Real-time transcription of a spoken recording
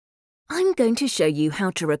I'm going to show you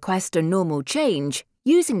how to request a normal change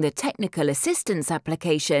using the Technical Assistance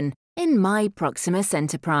application in MyProximus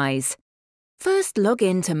Enterprise. First, log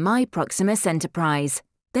in to MyProximus Enterprise,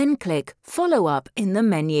 then click Follow Up in the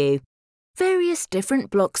menu. Various different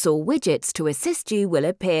blocks or widgets to assist you will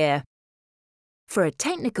appear. For a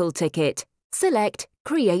technical ticket, select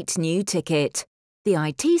Create New Ticket. The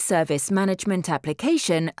IT Service Management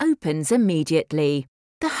application opens immediately.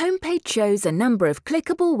 The homepage shows a number of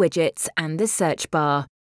clickable widgets and the search bar.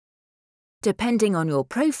 Depending on your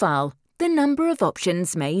profile, the number of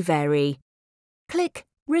options may vary. Click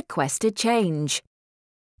Request a Change.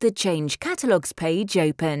 The Change Catalogs page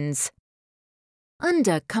opens.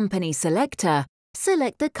 Under Company Selector,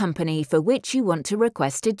 select the company for which you want to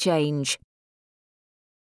request a change.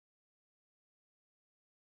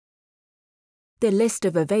 The list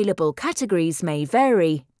of available categories may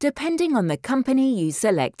vary depending on the company you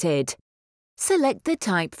selected. Select the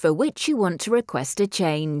type for which you want to request a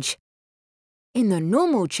change. In the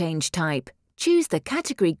normal change type, choose the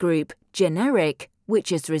category group Generic,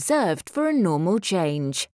 which is reserved for a normal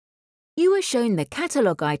change. You are shown the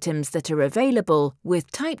catalogue items that are available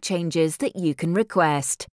with type changes that you can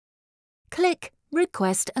request. Click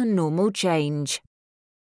Request a Normal Change.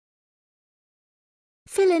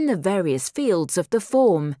 Fill in the various fields of the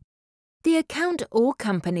form. The account or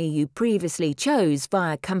company you previously chose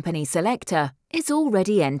via Company Selector is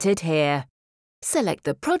already entered here. Select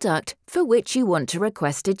the product for which you want to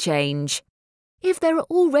request a change. If there are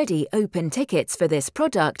already open tickets for this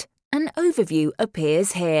product, an overview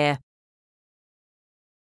appears here.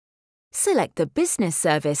 Select the business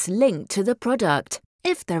service linked to the product.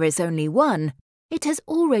 If there is only one, it has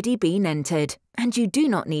already been entered and you do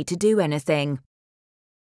not need to do anything.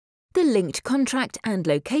 The linked contract and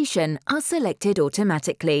location are selected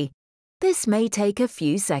automatically. This may take a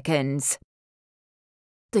few seconds.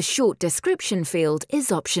 The short description field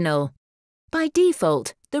is optional. By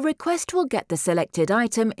default, the request will get the selected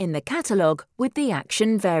item in the catalogue with the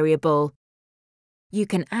action variable. You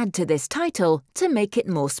can add to this title to make it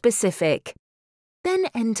more specific. Then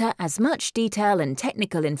enter as much detail and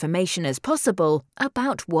technical information as possible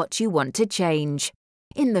about what you want to change.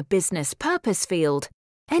 In the Business Purpose field,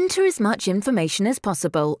 enter as much information as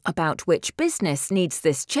possible about which business needs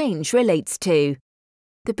this change relates to,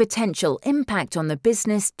 the potential impact on the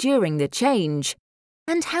business during the change,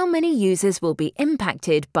 and how many users will be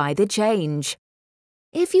impacted by the change.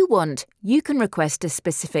 If you want, you can request a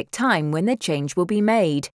specific time when the change will be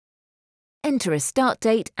made. Enter a start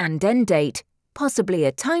date and end date, possibly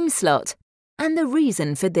a time slot, and the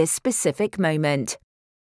reason for this specific moment.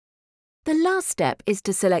 The last step is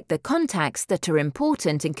to select the contacts that are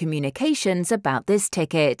important in communications about this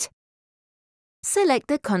ticket. Select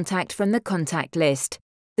the contact from the contact list,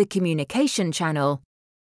 the communication channel.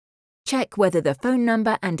 Check whether the phone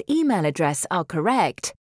number and email address are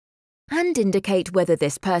correct, and indicate whether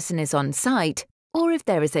this person is on site or if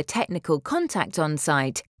there is a technical contact on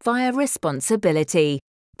site via responsibility.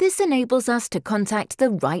 This enables us to contact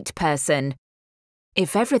the right person.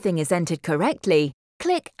 If everything is entered correctly,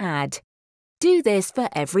 click Add. Do this for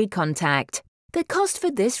every contact. The cost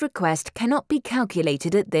for this request cannot be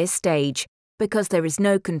calculated at this stage because there is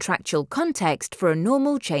no contractual context for a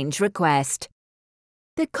normal change request.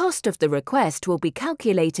 The cost of the request will be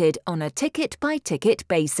calculated on a ticket-by-ticket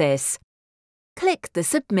basis. Click the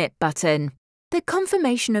Submit button. The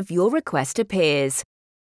confirmation of your request appears.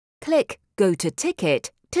 Click Go to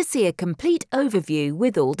Ticket to see a complete overview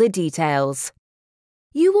with all the details.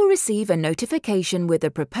 You will receive a notification with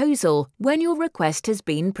a proposal when your request has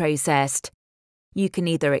been processed. You can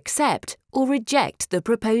either accept or reject the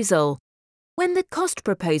proposal. When the cost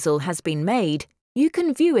proposal has been made, you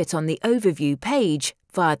can view it on the overview page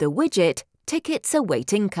via the widget Tickets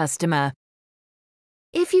Awaiting Customer.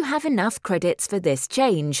 If you have enough credits for this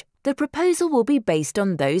change, the proposal will be based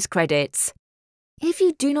on those credits. If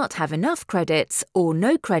you do not have enough credits or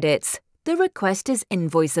no credits, the request is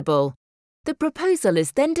invoiceable. The proposal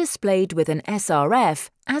is then displayed with an SRF,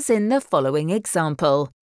 as in the following example.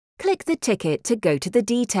 Click the ticket to go to the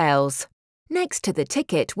details. Next to the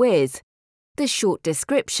ticket with the short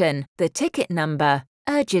description, the ticket number,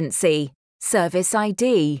 urgency, service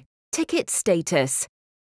ID, ticket status,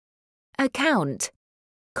 account,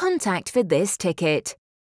 contact for this ticket.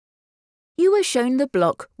 You are shown the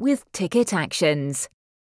block with ticket actions.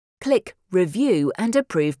 Click Review and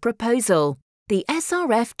Approve Proposal. The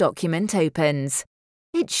SRF document opens.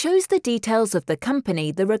 It shows the details of the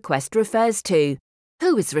company the request refers to,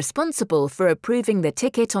 who is responsible for approving the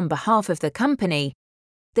ticket on behalf of the company,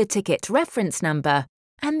 the ticket reference number,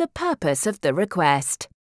 and the purpose of the request.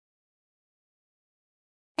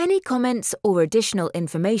 Any comments or additional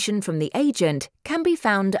information from the agent can be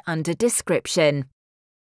found under Description.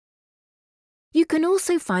 You can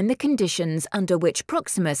also find the conditions under which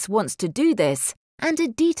Proximus wants to do this and a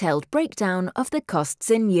detailed breakdown of the costs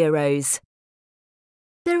in euros.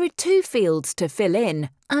 There are 2 fields to fill in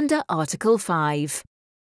under Article 5.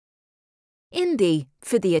 In the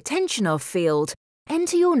For the Attention of field,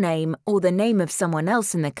 enter your name or the name of someone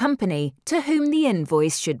else in the company to whom the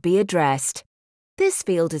invoice should be addressed. This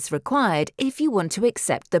field is required if you want to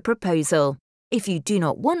accept the proposal. If you do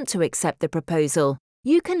not want to accept the proposal,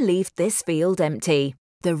 you can leave this field empty.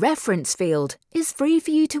 The reference field is free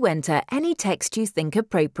for you to enter any text you think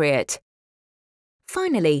appropriate.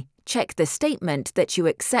 Finally, check the statement that you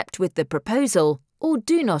accept with the proposal or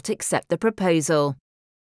do not accept the proposal.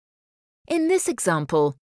 In this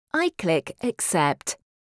example, I click Accept.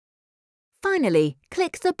 Finally,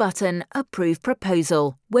 click the button Approve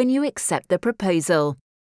Proposal when you accept the proposal.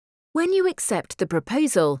 When you accept the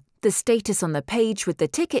proposal, the status on the page with the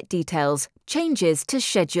ticket details changes to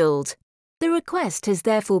Scheduled. The request has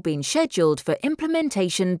therefore been scheduled for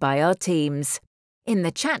implementation by our teams. In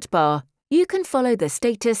the chat bar, you can follow the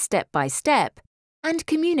status step by step and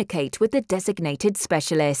communicate with the designated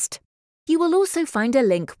specialist. You will also find a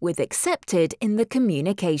link with Accepted in the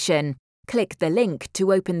communication. Click the link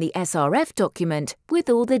to open the SRF document with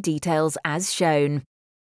all the details as shown.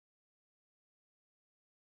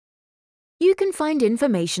 You can find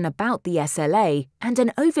information about the SLA and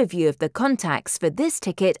an overview of the contacts for this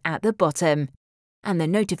ticket at the bottom, and the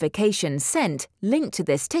notification sent linked to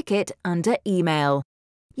this ticket under Email.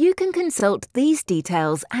 You can consult these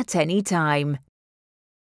details at any time.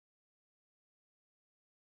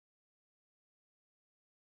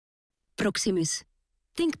 Proximus.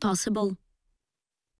 Think possible.